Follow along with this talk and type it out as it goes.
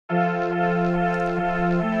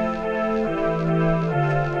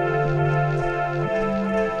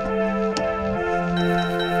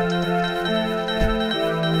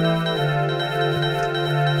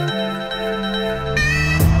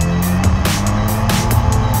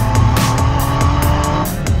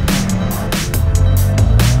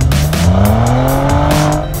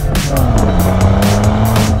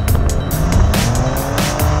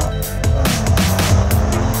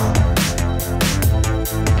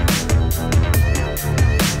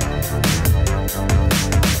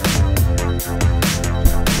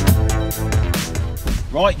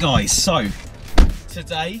Right guys, so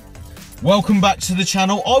today, welcome back to the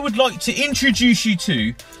channel. I would like to introduce you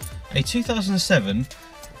to a 2007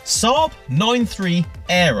 SAAB 9.3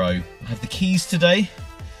 Aero. I have the keys today.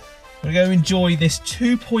 We're going to enjoy this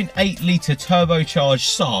 2.8 litre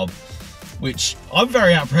turbocharged SAAB, which I'm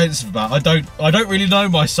very apprehensive about. I don't really know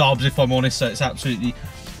my SAABs, if I'm honest, so it's absolutely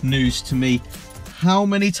news to me. How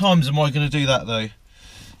many times am I going to do that though?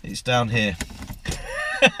 It's down here.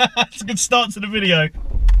 It's a good start to the video.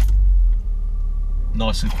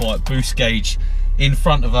 Nice and quiet boost gauge in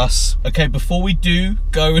front of us. Okay, before we do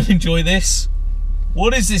go and enjoy this,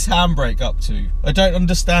 what is this handbrake up to? I don't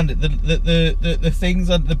understand it. The things,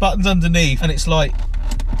 the buttons underneath, and it's like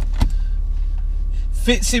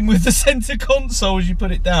fits in with the center console as you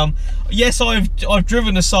put it down. Yes, I've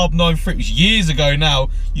driven a SAAB 9.3, it was years ago now.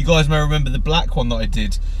 You guys may remember the black one that I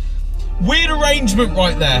did. Weird arrangement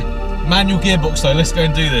right there. Manual gearbox though, let's go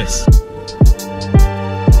and do this.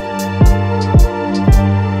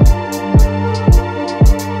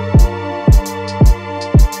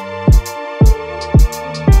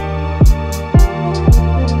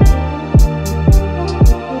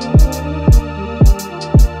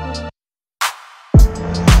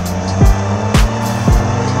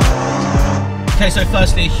 Okay, so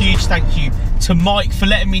firstly, a huge thank you to Mike for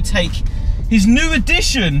letting me take his new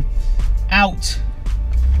addition out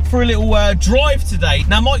for a little drive today.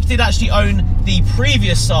 Now, Mike did actually own the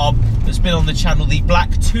previous SAAB that's been on the channel, the black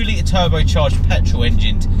 2-litre turbocharged petrol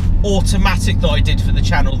engined automatic that I did for the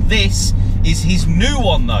channel. This is his new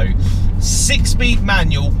one though. 6-speed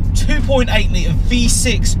manual, 2.8 litre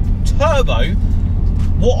V6 turbo.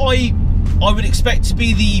 What I would expect to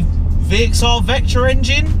be the VXR Vectra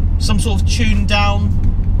engine, some sort of tuned down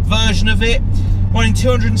version of it. Running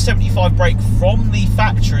 275 brake from the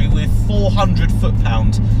factory with 400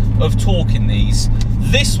 foot-pound of torque in these.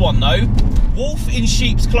 This one though, wolf in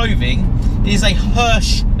sheep's clothing, is a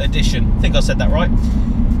Hirsch edition. I think I said that right.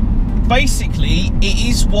 Basically, it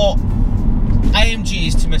is what AMG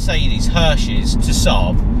is to Mercedes, Hirsch is to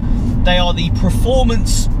SAAB. They are the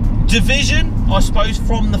performance division, I suppose,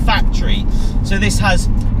 from the factory. So this has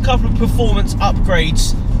a couple of performance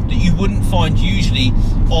upgrades that you wouldn't find usually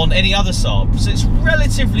on any other SAAB. So it's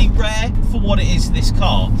relatively rare for what it is, this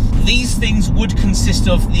car. These things would consist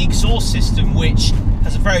of the exhaust system, which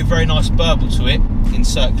has a very, very nice burble to it.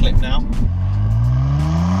 Insert clip now.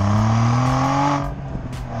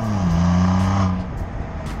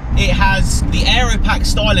 It has the Aero pack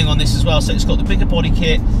styling on this as well, so it's got the bigger body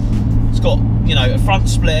kit. It's got, you know, a front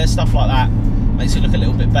splitter, stuff like that. Makes it look a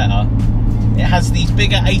little bit better. It has these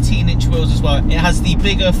bigger 18-inch wheels as well. It has the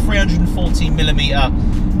bigger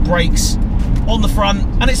 314mm brakes on the front,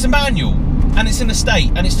 and it's a manual, and it's in a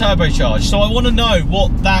state, and it's turbocharged. So I want to know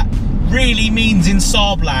what that really means in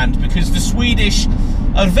SAAB land, because the Swedish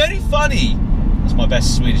are very funny. That's my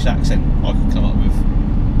best Swedish accent I can come up with.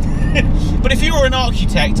 But if you were an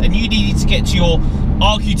architect and you needed to get to your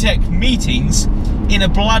architect meetings in a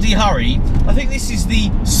bloody hurry, I think this is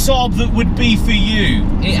the SAAB that would be for you.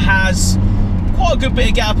 It has quite a good bit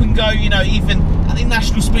of get up and go, you know, even at the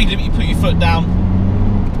national speed limit you put your foot down,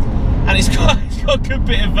 and it's got a good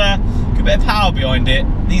bit of power behind it.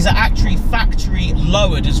 These are actually factory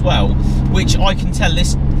lowered as well, which I can tell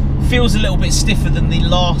this feels a little bit stiffer than the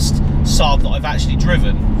last SAAB that I've actually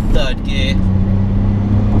driven. Third gear,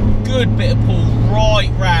 good bit of pull right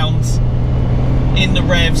round in the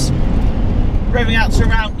revs, revving out to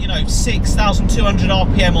around, you know, 6,200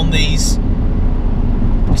 RPM on these.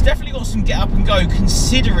 It's definitely got some get up and go,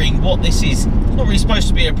 considering what this is. It's not really supposed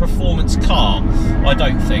to be a performance car, I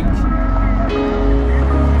don't think.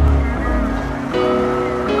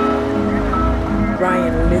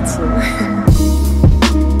 Ryan Little.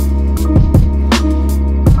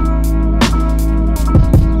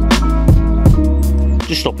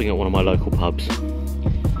 Just stopping at one of my local pubs.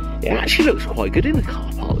 It actually looks quite good in the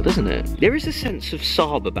car park, doesn't it? There is a sense of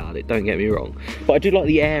SAAB about it, don't get me wrong. But I do like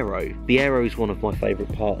the Aero. The Aero is one of my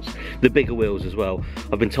favourite parts. The bigger wheels as well.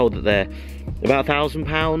 I've been told that they're about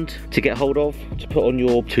 £1,000 to get hold of, to put on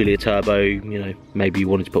your 2-litre turbo. You know, maybe you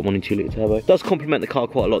wanted to put one in 2-litre turbo. It does complement the car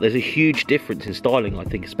quite a lot. There's a huge difference in styling, I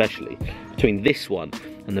think, especially between this one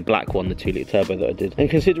and the black one, the 2-litre turbo that I did. And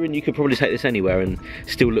considering you could probably take this anywhere and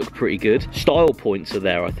still look pretty good, style points are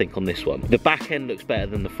there, I think, on this one. The back end looks better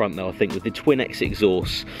than the front though, I think, with the twin X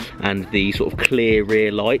exhausts and the sort of clear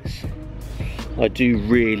rear lights. I do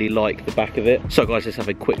really like the back of it. So guys, let's have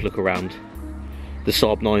a quick look around the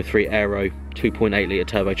SAAB 9.3 Aero 2.8 litre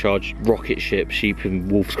turbocharged rocket ship, sheep in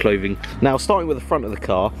wolf's clothing. Now, starting with the front of the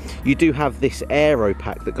car, you do have this Aero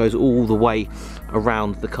pack that goes all the way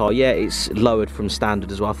around the car. Yeah, it's lowered from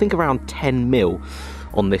standard as well. I think around 10 mil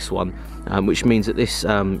on this one, which means that this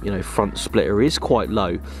you know, front splitter is quite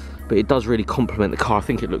low, but it does really complement the car. I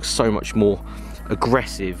think it looks so much more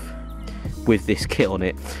aggressive with this kit on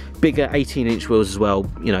it. Bigger 18-inch wheels as well,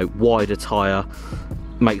 you know, wider tyre,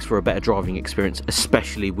 makes for a better driving experience,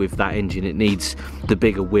 especially with that engine. It needs the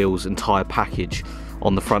bigger wheels and tyre package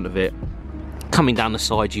on the front of it. Coming down the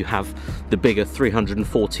side, you have the bigger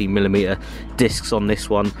 314mm discs on this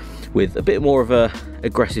one, with a bit more of a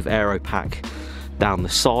aggressive aero pack down the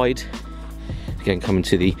side. Again, coming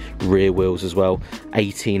to the rear wheels as well,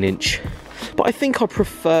 18-inch. But I think I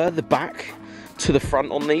prefer the back to the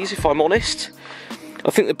front on these, if I'm honest. I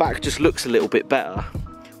think the back just looks a little bit better,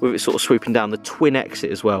 with it sort of swooping down. The twin exit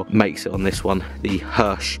as well makes it on this one. The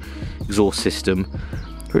Hirsch exhaust system,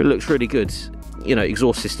 it looks really good. You know,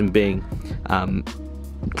 exhaust system being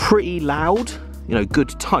pretty loud, you know, good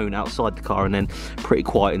tone outside the car, and then pretty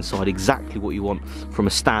quiet inside. Exactly what you want from a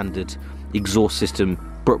standard exhaust system,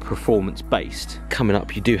 but performance based. Coming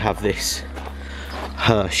up, you do have this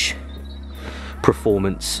Hirsch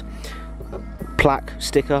Performance plaque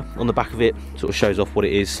sticker on the back of it, sort of shows off what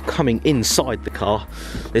it is. Coming inside the car,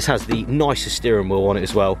 this has the nicest steering wheel on it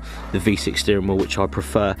as well, the V6 steering wheel, which I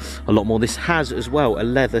prefer a lot more. This has as well a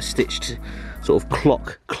leather stitched sort of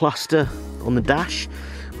clock cluster on the dash,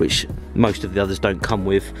 which most of the others don't come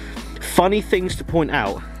with. Funny things to point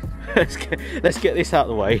out. Let's get this out of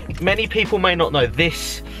the way. Many people may not know,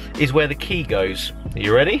 this is where the key goes. Are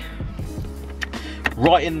you ready?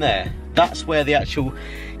 Right in there. That's where the actual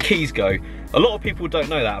keys go. A lot of people don't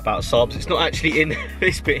know that about Saabs. It's not actually in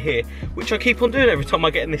this bit here, which I keep on doing every time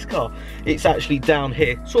I get in this car. It's actually down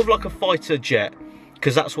here, sort of like a fighter jet,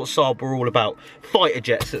 because that's what Saab were all about, fighter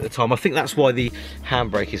jets at the time. I think that's why the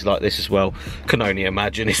handbrake is like this as well. Can only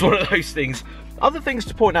imagine. It's one of those things. Other things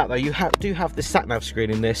to point out though, you do have the sat-nav screen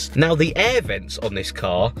in this. Now the air vents on this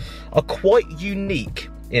car are quite unique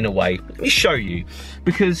in a way. Let me show you,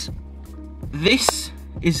 because this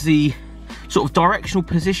is the sort of directional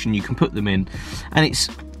position you can put them in, and it's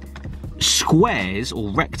squares or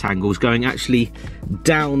rectangles going actually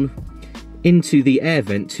down into the air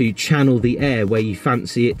vent to channel the air where you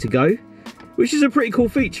fancy it to go, which is a pretty cool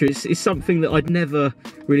feature. It's something that I'd never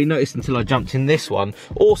really noticed until I jumped in this one.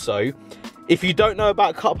 Also, if you don't know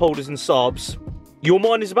about cup holders and Saabs, your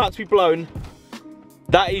mind is about to be blown.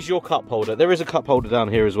 That is your cup holder. There is a cup holder down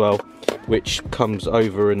here as well, which comes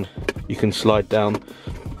over and you can slide down,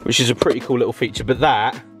 which is a pretty cool little feature. But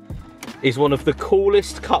that is one of the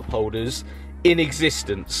coolest cup holders in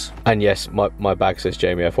existence. And yes, my bag says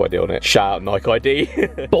Jamie FYD on it. Shout out Nike ID.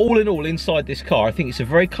 But all in all, inside this car, I think it's a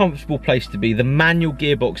very comfortable place to be. The manual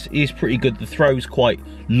gearbox is pretty good. The throw's quite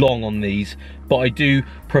long on these, but I do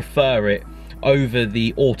prefer it over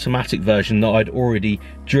the automatic version that I'd already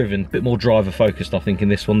driven. A bit more driver focused, I think, in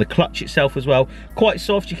this one. The clutch itself as well, quite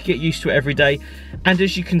soft. You can get used to it every day. And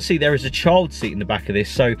as you can see, there is a child seat in the back of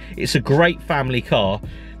this, so it's a great family car.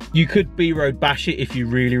 You could B-road bash it if you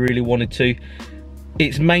really, really wanted to.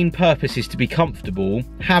 Its main purpose is to be comfortable,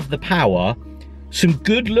 have the power, some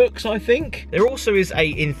good looks, I think. There also is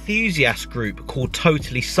a enthusiast group called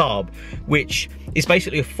Totally Saab, which is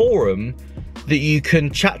basically a forum that you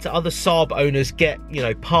can chat to other Saab owners, get, you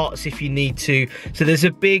know, parts if you need to. So there's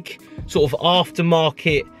a big sort of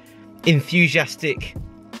aftermarket enthusiastic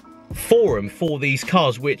forum for these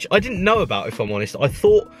cars, which I didn't know about, if I'm honest. I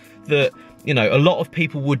thought that, you know, a lot of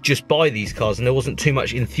people would just buy these cars and there wasn't too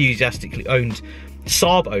much enthusiastically owned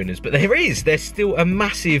Saab owners, but there's still a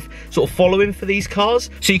massive sort of following for these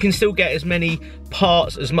cars, so you can still get as many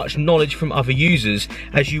parts, as much knowledge from other users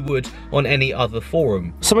as you would on any other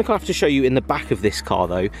forum. Something I have to show you in the back of this car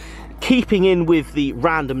though, keeping in with the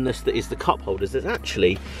randomness that is the cup holders, there's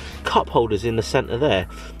actually cup holders in the center there,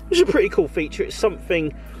 which is a pretty cool feature. It's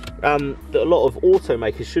something that a lot of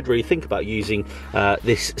automakers should really think about, using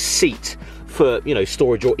this seat for, you know,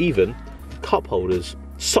 storage or even cup holders.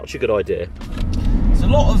 Such a good idea. There's a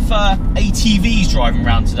lot of ATVs driving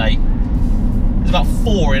around today. There's about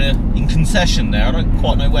 4 in concession there. I don't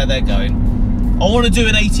quite know where they're going. I want to do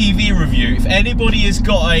an ATV review. If anybody has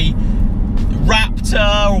got a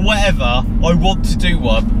Raptor or whatever, I want to do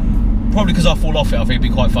one. Probably because I fall off it, I think it'd be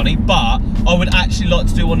quite funny. But I would actually like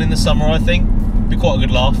to do one in the summer, I think. It'd be quite a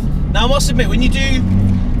good laugh. Now I must admit, when you do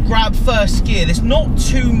grab first gear, there's not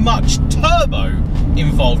too much turbo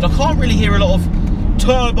involved. I can't really hear a lot of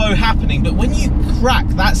turbo happening, but when you crack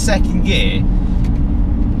that second gear,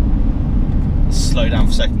 slow down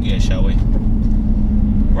for second gear, shall we?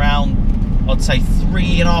 Around, I'd say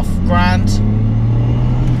 3.5 grand.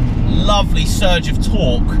 Lovely surge of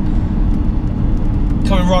torque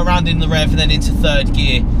coming right round in the rev and then into third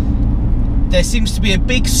gear. there seems to be a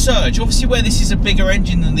big surge. Obviously, where this is a bigger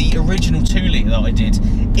engine than the original 2 litre that I did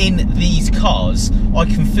in these cars, I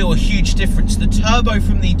can feel a huge difference. The turbo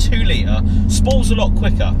from the 2 litre spools a lot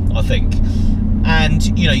quicker, I think.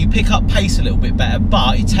 And, you know, you pick up pace a little bit better,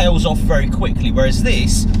 but it tails off very quickly. Whereas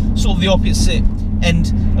this, sort of the opposite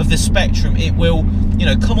end of the spectrum, it will, you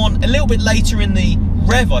know, come on a little bit later in the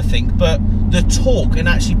rev, I think, but the torque and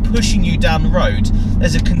actually pushing you down the road,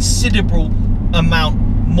 there's a considerable amount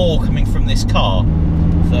more coming from this car.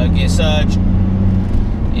 Third gear surge.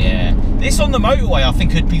 Yeah, this on the motorway I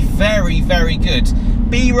think could be very, very good.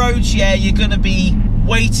 B roads, yeah, you're going to be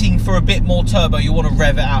waiting for a bit more turbo. You want to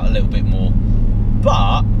rev it out a little bit more.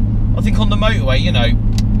 But I think on the motorway, you know,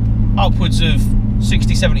 upwards of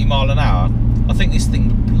 60, 70 mile an hour, I think this thing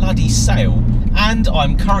would bloody sail. And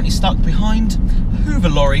I'm currently stuck behind a Hoover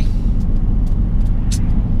lorry.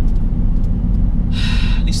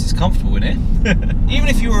 At least it's comfortable in it. Even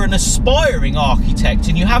if you were an aspiring architect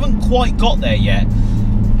and you haven't quite got there yet,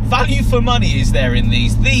 value for money is there in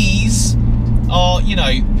these. These are, you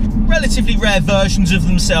know, relatively rare versions of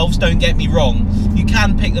themselves, don't get me wrong. You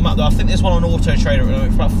can pick them up though. I think there's one on Auto Trader for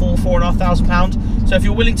about £4,500. So if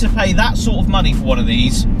you're willing to pay that sort of money for one of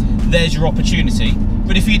these, there's your opportunity.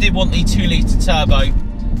 But if you did want the 2 litre turbo,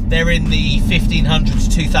 they're in the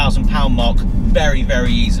 £1,500 to £2,000 mark very,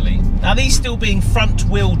 very easily. Now these still being front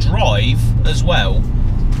wheel drive as well,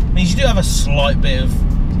 means you do have a slight bit of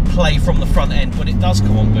play from the front end when it does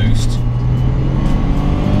come on boost.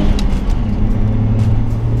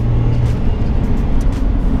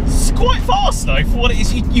 It's quite fast though for what it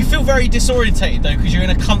is. You feel very disorientated though because you're in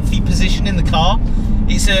a comfy position in the car.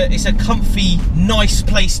 It's a comfy, nice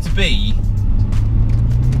place to be.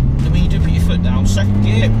 And when you do put your foot down, second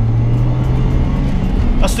gear.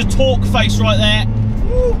 That's the torque face right there.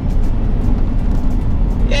 Woo.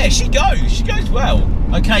 Yeah, she goes well.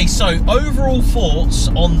 Okay, so overall thoughts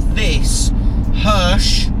on this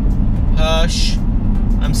Hirsch,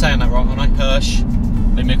 I'm saying that right, aren't I? Hirsch,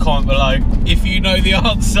 leave me a comment below if you know the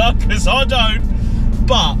answer, because I don't.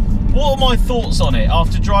 But what are my thoughts on it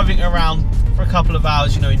after driving it around for a couple of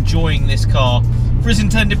hours, you know, enjoying this car for its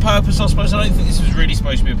intended purpose, I suppose. I don't think this was really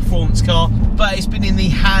supposed to be a performance car, but it's been in the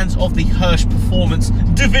hands of the Hirsch Performance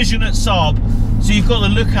division at Saab, so you've got to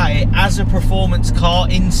look at it as a performance car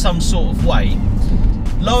in some sort of way.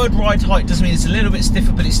 Lowered ride height does mean it's a little bit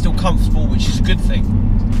stiffer, but it's still comfortable, which is a good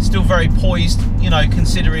thing. Still very poised, you know,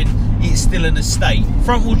 considering it's still an estate.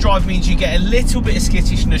 Front wheel drive means you get a little bit of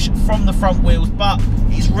skittishness from the front wheels, but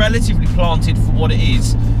it's relatively planted for what it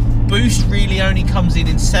is. Boost really only comes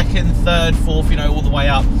in second, third, fourth, you know, all the way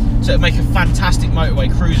up. So it'll make a fantastic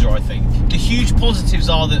motorway cruiser, I think. The huge positives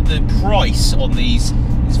are that the price on these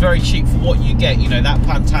is very cheap for what you get. You know, that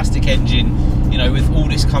fantastic engine, you know, with all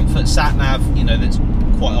this comfort, sat nav, you know, that's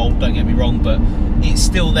quite old, don't get me wrong, but it's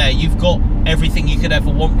still there. You've got everything you could ever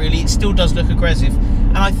want, really. It still does look aggressive.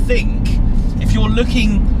 And I think if you're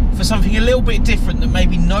looking for something a little bit different that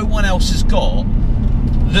maybe no one else has got,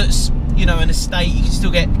 that's, you know, an estate, you can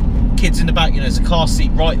still get kids in the back, you know, there's a car seat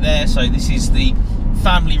right there, so this is the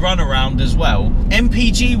family runaround as well.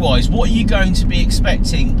 MPG wise, what are you going to be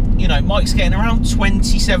expecting? You know, Mike's getting around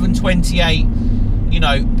 27, 28, you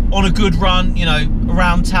know, on a good run, you know,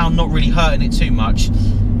 around town, not really hurting it too much.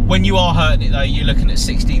 When you are hurting it though, you're looking at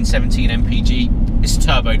 16, 17 MPG. It's a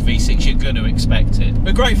turboed V6, you're going to expect it.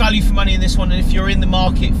 But great value for money in this one, and if you're in the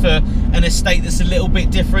market for an estate that's a little bit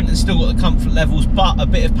different and still got the comfort levels but a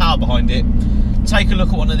bit of power behind it, take a look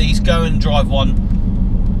at one of these, go and drive one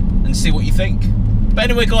and see what you think. But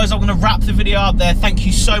anyway guys, I'm going to wrap the video up there. Thank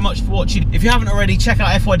you so much for watching. If you haven't already, check out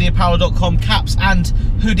fydapparel.com. Caps and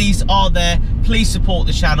hoodies are there. Please support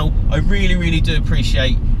the channel. I really, really do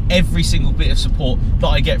appreciate every single bit of support that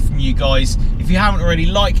I get from you guys. If you haven't already,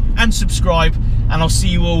 like and subscribe, and I'll see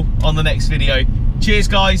you all on the next video. Cheers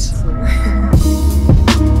guys.